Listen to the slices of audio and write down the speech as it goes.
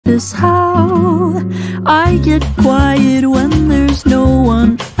is how I get quiet when there's no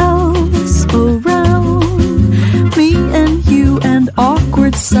one else around. Me and you and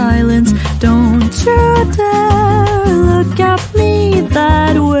awkward silence. Don't you dare look at me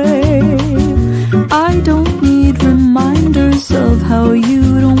that way. I don't need reminders of how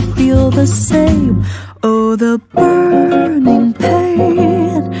you don't feel the same. Oh, the burning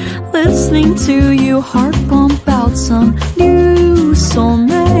pain, listening to you heart pump out some new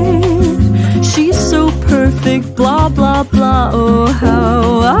soulmate. She's so perfect, blah blah blah. Oh,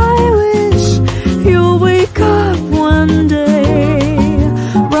 how I wish you'll wake up one day.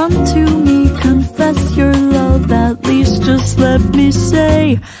 Run to me, confess your love. At least just let me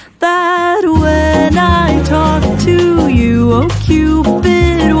say that when I talk to you, oh,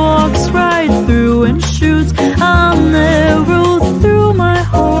 Cupid walks right through and shoots an arrow through my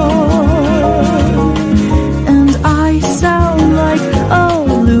heart. And I sound like a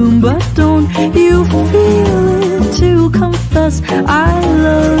loon, but don't you feel it to confess I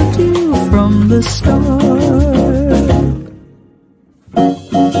loved you from the start.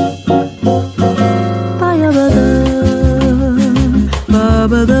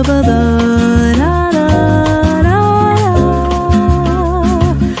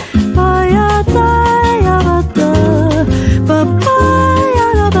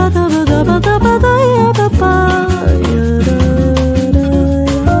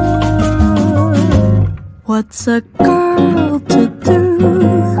 What's a girl to do,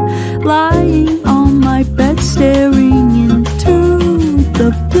 lying on my bed staring into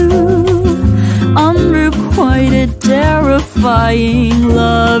the blue? Unrequited, terrifying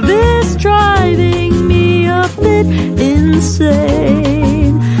love is driving me a bit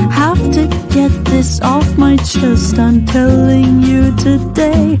insane. Have to get this off my chest. I'm telling you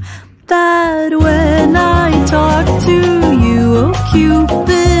today that when I talk to you, oh,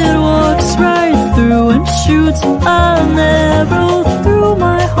 Cupid walks right through and shoots an arrow through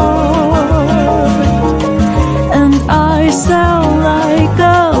my heart. And I sound like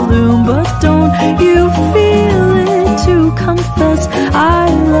a loon, but don't you feel it to confess I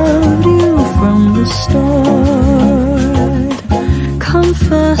loved you from the start.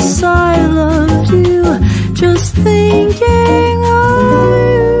 Confess I loved you, just thinking of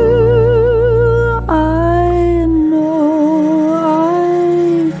you. I know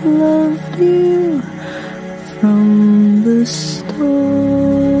I've loved you from the start.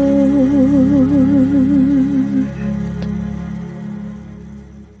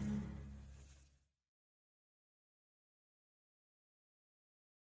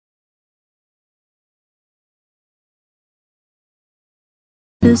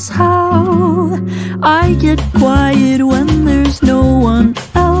 Is how I get quiet when there's no one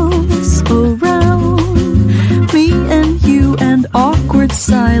else around. Me and you and awkward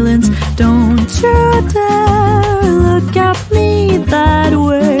silence. Don't you dare look at me that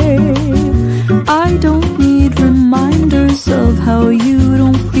way. I don't need reminders of how you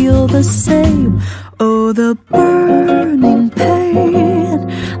don't feel the same. Oh, the burning pain,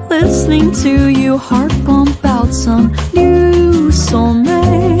 listening to you heart pump out some new soulmate.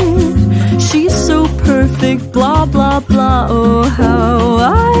 She's so perfect, blah blah blah. Oh, how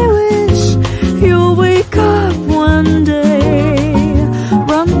I wish you'll wake up one day.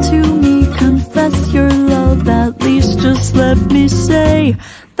 Run to me, confess your love. At least just let me say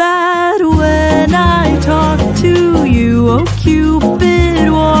that when I talk to you, oh,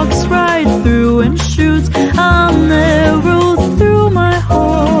 Cupid walks right through and shoots an arrow through my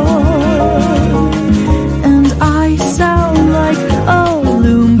heart. And I sound like a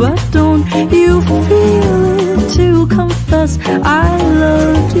loon, but don't you feel it to confess I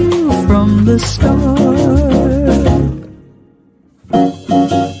loved you from the start.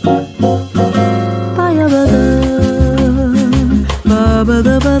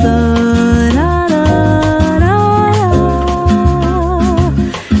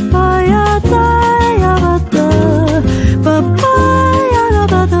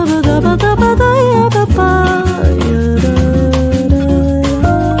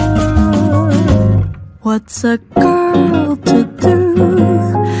 What's a girl to do,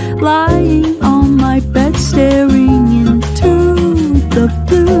 lying on my bed staring into the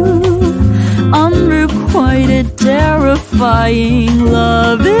blue? Unrequited, terrifying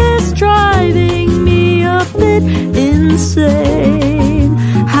love is driving me a bit insane.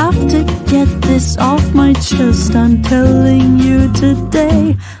 Have to get this off my chest. I'm telling you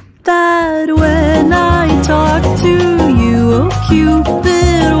today that when I talk to you, oh,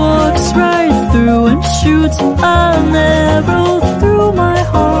 Cupid walks right through and shoots an arrow through my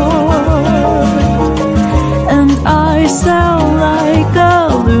heart. And I sound like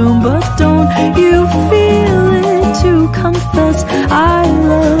a loon,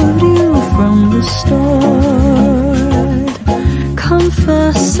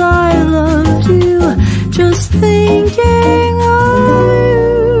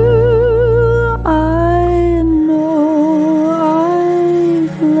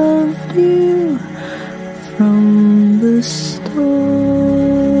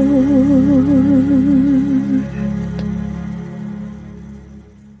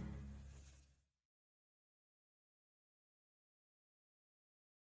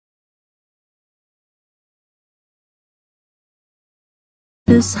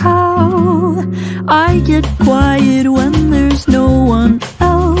 Is how I get quiet when there's no one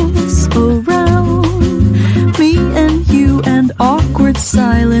else around. Me and you and awkward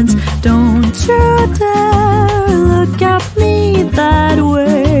silence. Don't you dare look at me that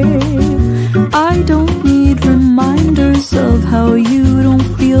way. I don't need reminders of how you don't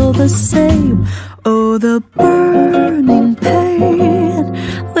feel the same. Oh, the burning pain,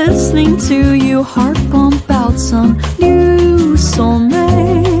 listening to you heart pump out some new soulmate.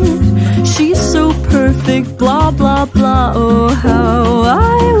 She's so perfect, blah blah blah. Oh, how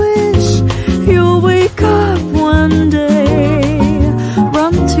I wish you'll wake up one day.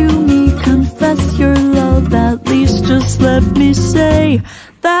 Run to me, confess your love. At least just let me say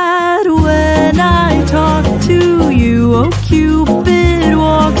that when I talk to you, oh, Cupid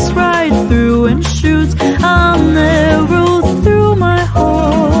walks right through and shoots an arrow through my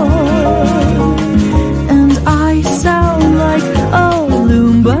heart. And I sound like a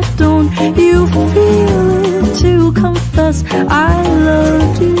loon, but don't you feel it to confess I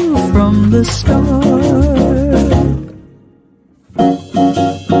loved you from the start.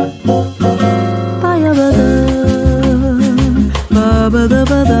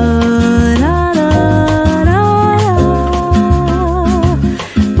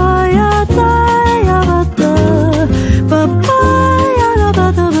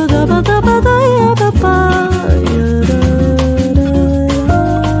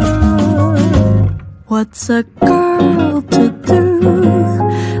 What's a girl to do,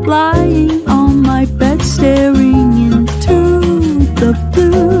 lying on my bed staring into the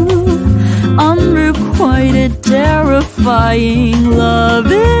blue? Unrequited, terrifying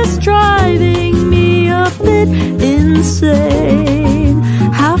love is driving me a bit insane.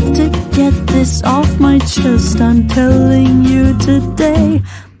 Have to get this off my chest. I'm telling you today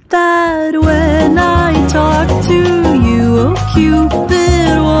that when I talk to you, oh,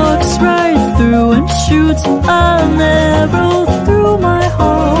 Cupid walks right through and shoots an arrow through my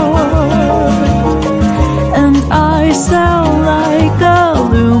heart. And I sound like a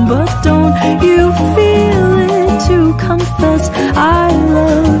loon, but don't you feel it to confess I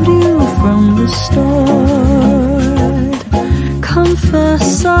loved you from the start.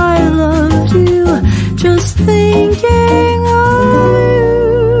 Confess I loved you, just thinking of you.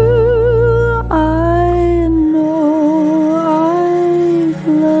 I know I've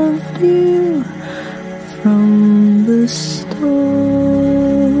loved you from the start.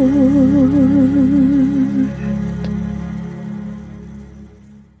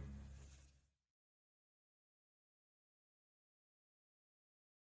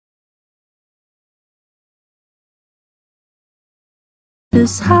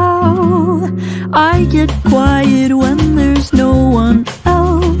 Is how I get quiet when there's no one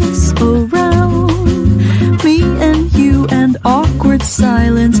else around. Me and you and awkward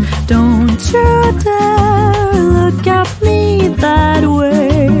silence. Don't you dare look at me that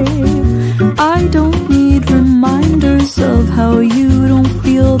way. I don't need reminders of how you don't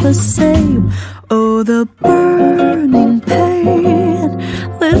feel the same. Oh, the burning pain,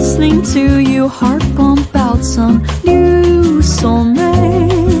 listening to you heart pump out some new soulmate.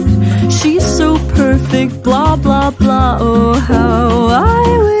 She's so perfect, blah blah blah. Oh, how I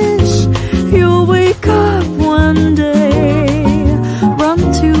wish you'll wake up one day. Run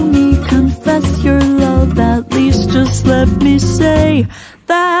to me, confess your love. At least just let me say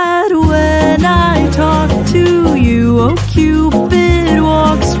that when I talk to you, oh, Cupid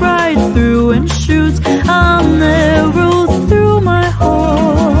walks right through and shoots an arrow through my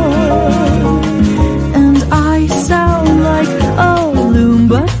heart. And I sound like a loon,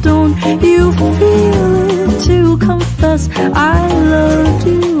 but don't you feel it to confess I loved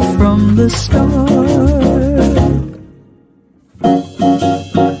you from the start.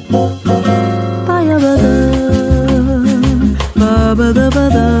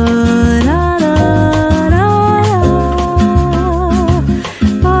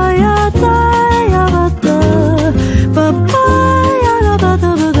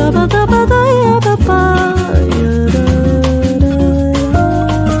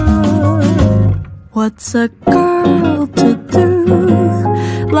 What's a girl to do,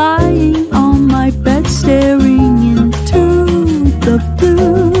 lying on my bed staring into the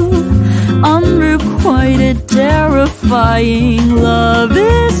blue? Unrequited, terrifying love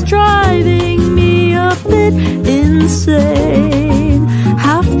is driving me a bit insane.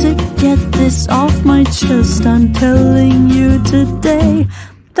 Have to get this off my chest. I'm telling you today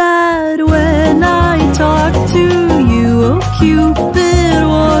that when I talk to you, oh, Cupid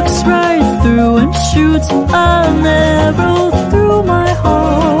walks right through and shoots an arrow through my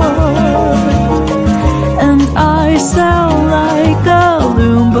heart. And I sound like a loon,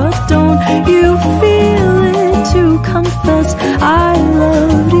 don't you feel it to confess I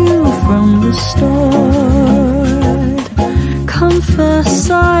loved you from the start? Confess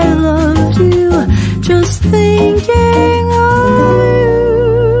I loved you, just thinking of you.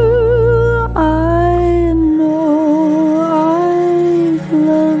 I know I've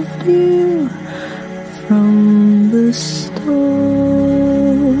loved you from the start.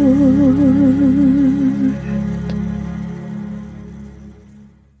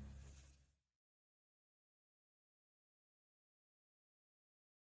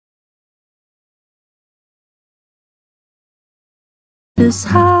 Is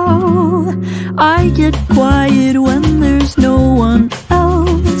how I get quiet when there's no one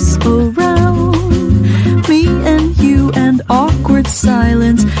else around. Me and you and awkward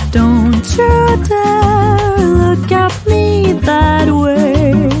silence. Don't you dare look at me that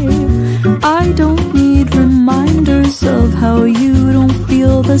way. I don't need reminders of how you don't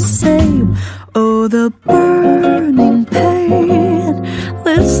feel the same. Oh, the burning pain,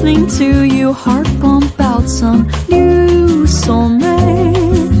 listening to you heart pump out some new soulmate.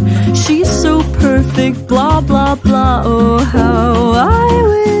 She's so perfect, blah blah blah. Oh, how I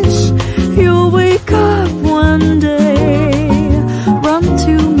wish you'll wake up one day, run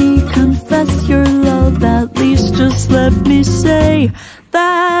to me, confess your love. At least just let me say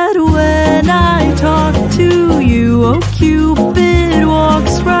that when I talk to you, oh Cupid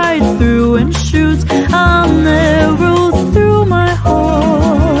walks right through and shoots an arrow through my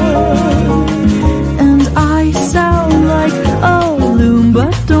heart. And I sound like a loon,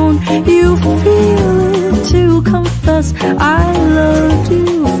 but don't you feel it to confess I loved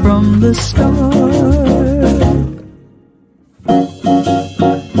you from the start?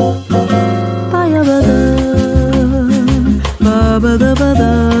 Ba-ba-da,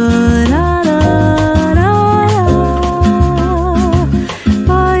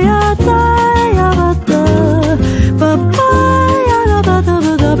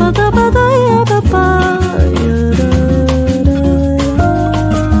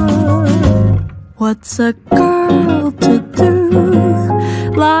 what's a girl to do,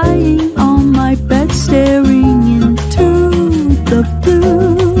 lying on my bed staring into the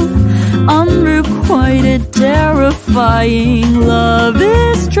blue? Unrequited, terrifying love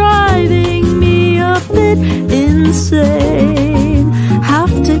is driving me a bit insane.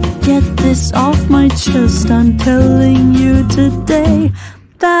 Have to get this off my chest, I'm telling you today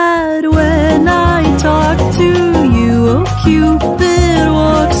that when I talk to you, oh Cupid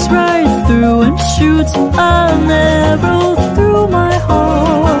walks right through and shoots an arrow through my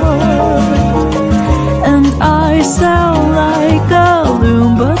heart. And I sound like a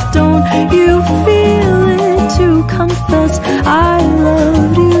loon, but don't you feel it to confess I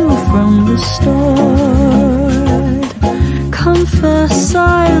loved you from the start? Confess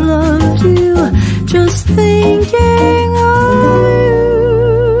I loved you, just thinking of you.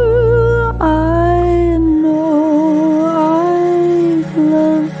 I know I've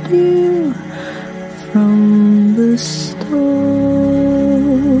loved you from the start.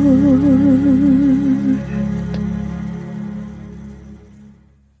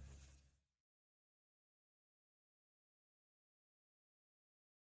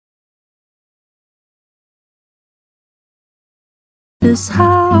 Is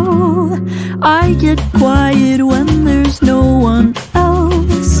how I get quiet when there's no one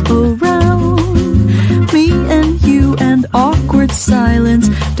else around. Me and you and awkward silence.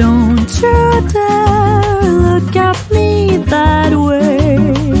 Don't you dare look at me that way.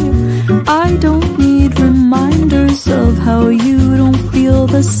 I don't need reminders of how you don't feel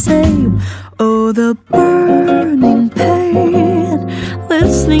the same. Oh, the burning pain,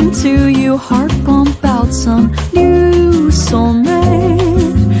 listening to you heart pump out some new soulmate.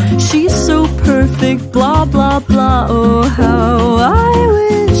 She's so perfect, blah blah blah. Oh, how I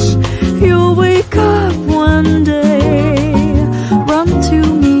wish you'll wake up one day, run to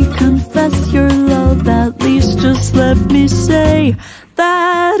me, confess your love. At least just let me say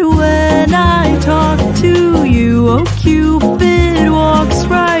that when I talk to you, oh Cupid walks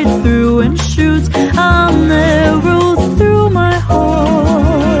right through and shoots an arrow through my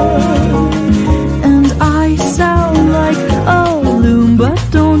heart. And I sound like a loon, but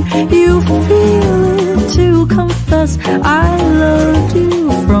don't you feel it to confess I loved you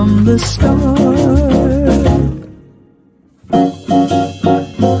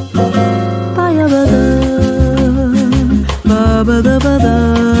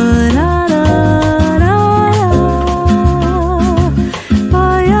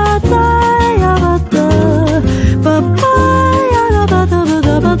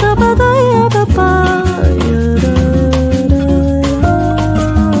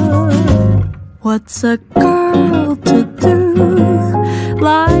What's a girl to do,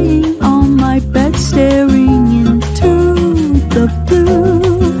 lying on my bed staring into the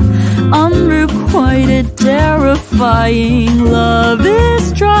blue? Unrequited, terrifying love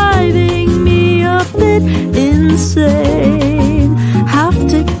is driving me a bit insane. Have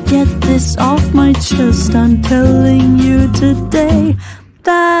to get this off my chest, I'm telling you today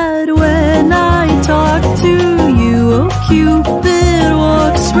that when I talk to you, oh Cupid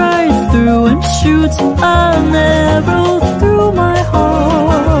walks right through and shoots an arrow through my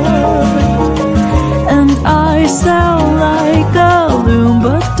heart. And I sound like a loon,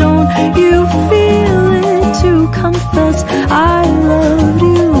 but don't you feel it to confess I loved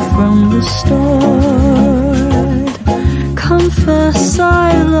you from the start? Confess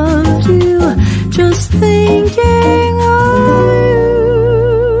I loved you, just thinking of you.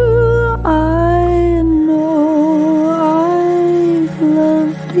 I know I've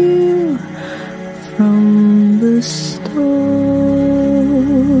loved you from the start.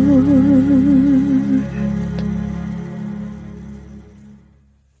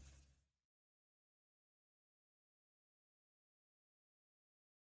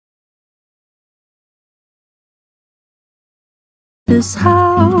 Is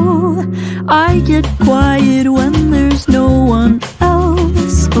how I get quiet when there's no one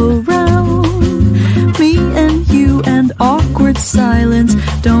else around. Me and you and awkward silence.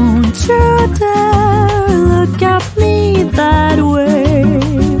 Don't you dare look at me that way.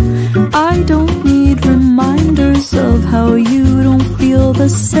 I don't need reminders of how you don't feel the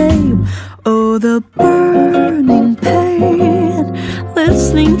same. Oh, the burning pain,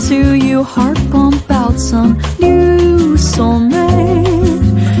 listening to you heart pump out some new soulmate.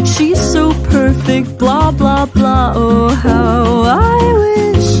 She's so perfect, blah blah blah. Oh, how I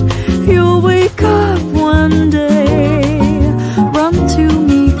wish you'll wake up one day. Run to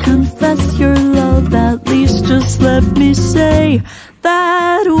me, confess your love, at least just let me say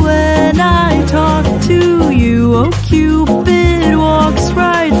that when I talk to you, oh Cupid walks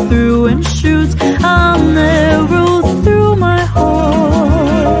right through and shoots an arrow through my heart.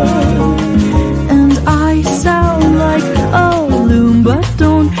 And I sound like a loon, but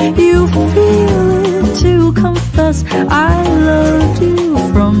don't you feel it to confess I loved you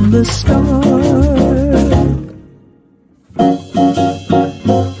from the start?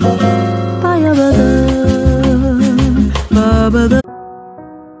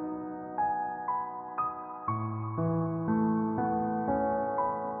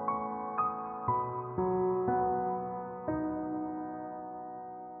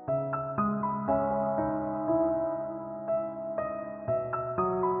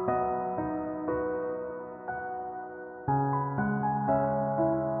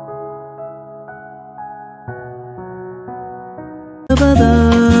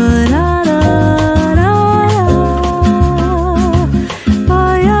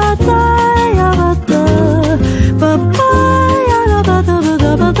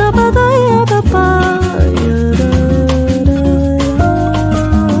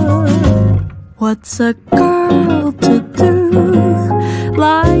 What's a girl to do,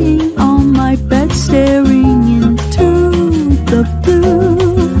 lying on my bed staring into the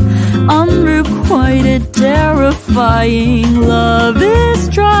blue? Unrequited, terrifying love is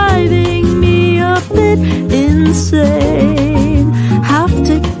driving me a bit insane. Have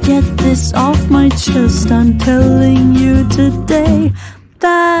to get this off my chest, I'm telling you today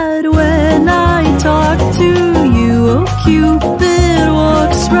that when I talk to you, oh Cupid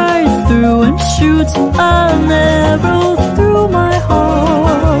walks right through and shoots an arrow through my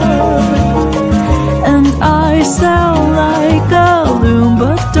heart. And I sound like a loon,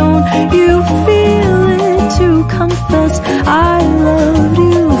 but don't you feel it to confess I loved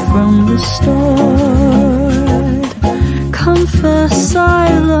you from the start? Confess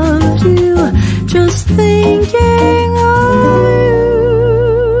I loved you, just thinking of you.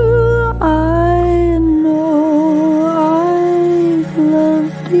 I know I've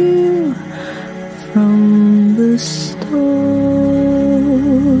loved you from the start.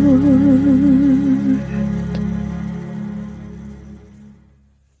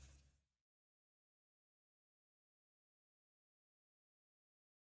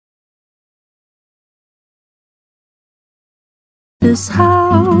 Is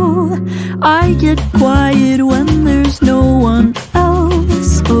how I get quiet when there's no one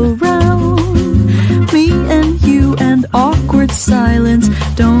else around. Me and you and awkward silence.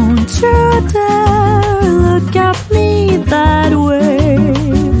 Don't you dare look at me that way.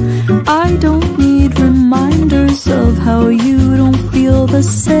 I don't need reminders of how you don't feel the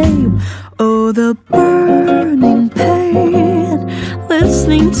same. Oh, the burning pain,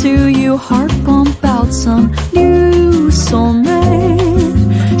 listening to you heart pump out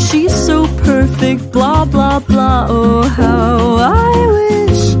blah blah blah. Oh, how I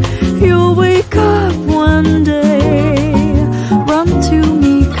wish you'll wake up one day, run to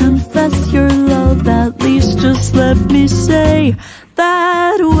me, confess your love. At least just let me say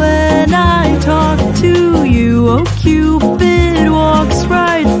that when I talk to you, oh Cupid walks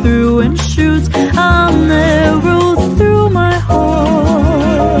right through and shoots an arrow through my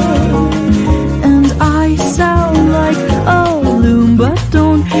heart. And I sound like a loon, but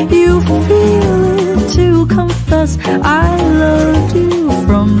don't you feel it to confess I loved you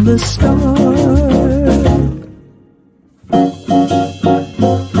from the start.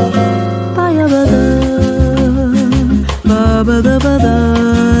 Ba-ba-da,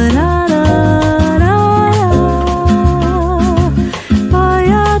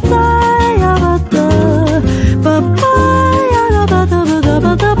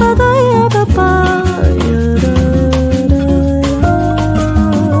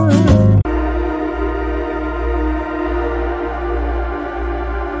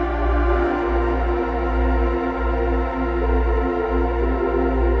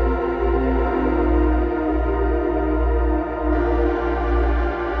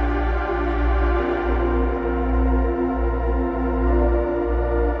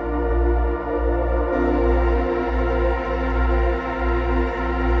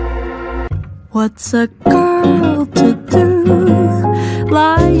 what's a girl to do,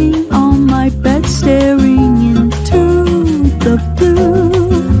 lying on my bed staring into the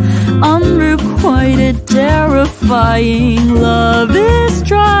blue? Unrequited, terrifying love is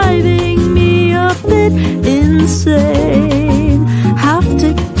driving me a bit insane. Have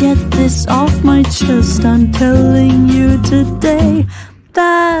to get this off my chest, I'm telling you today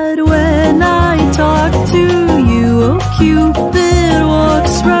that when I talk to you, oh Cupid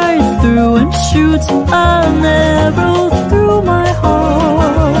walks right through and shoots an arrow through my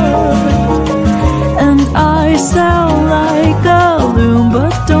heart. And I sound like a loon,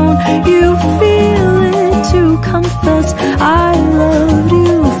 but don't you feel it to confess I loved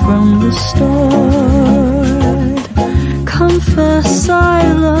you from the start. Confess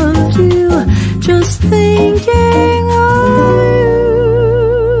I loved you, just thinking of you.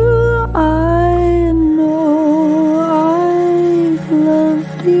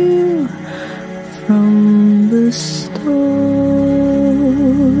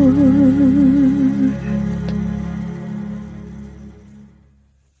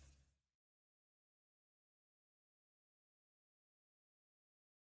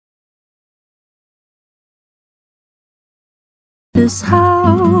 Is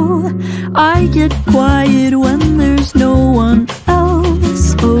how I get quiet when there's no one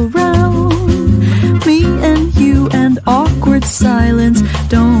else around. Me and you and awkward silence.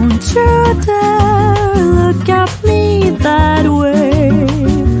 Don't you dare look at me that way.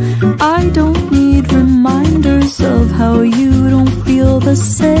 I don't need reminders of how you don't feel the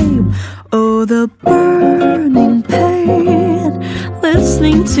same. Oh, the burning pain,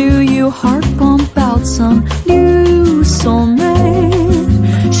 listening to you heart bump out some new soulmate.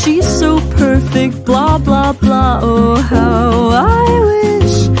 She's so perfect, blah blah blah. Oh, how I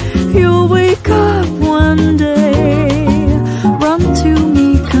wish you'll wake up one day, run to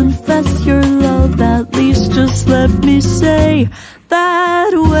me, confess your love. At least just let me say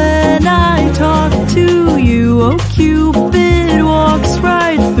that when I talk to you, oh Cupid walks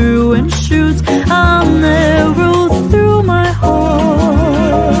right through and shoots an arrow through my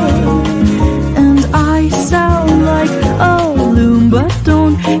heart. And I sound like a loon, but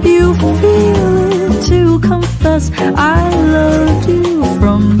don't you feel it to confess I loved you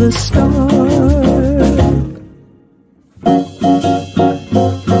from the start.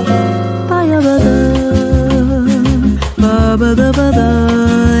 Ba-ba-da,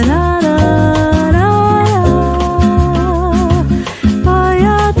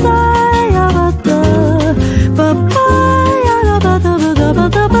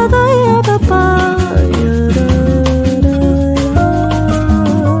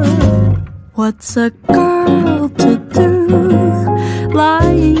 what's a girl to do,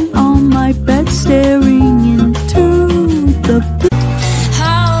 lying on my bed staring into the blue?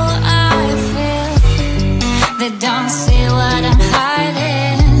 How I feel, they don't see what I'm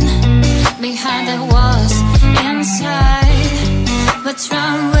hiding behind the walls inside. What's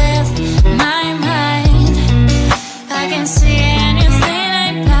wrong with my mind? I can see anything I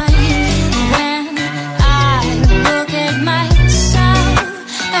find. When I look at myself,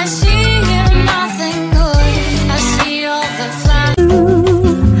 I see nothing good. I see all the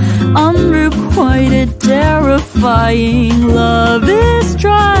flowers. Unrequited, terrifying love is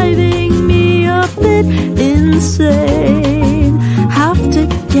driving me a bit insane. Have to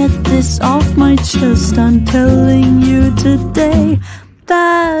get this off my chest. I'm telling you today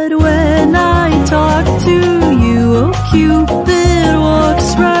that when I talk to you, oh, Cupid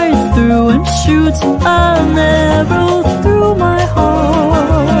walks right through and shoots an arrow through my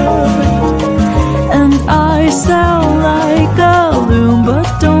heart. And I sound like a loon, but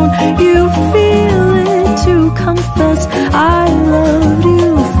don't you feel it to confess I loved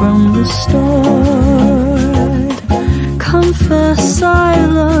you from the start. Confess I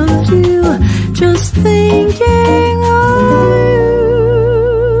loved you, just thinking of you.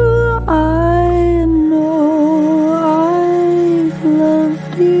 I know I've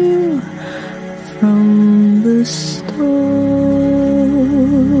loved you from the start.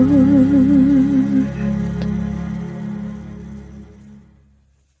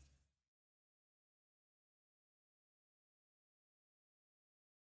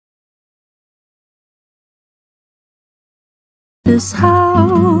 Is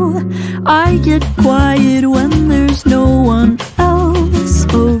how I get quiet when there's no one else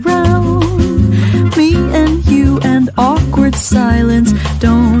around. Me and you and awkward silence.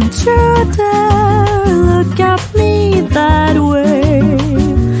 Don't you dare look at me that way.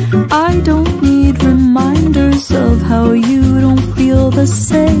 I don't need reminders of how you don't feel the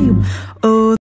same. Oh,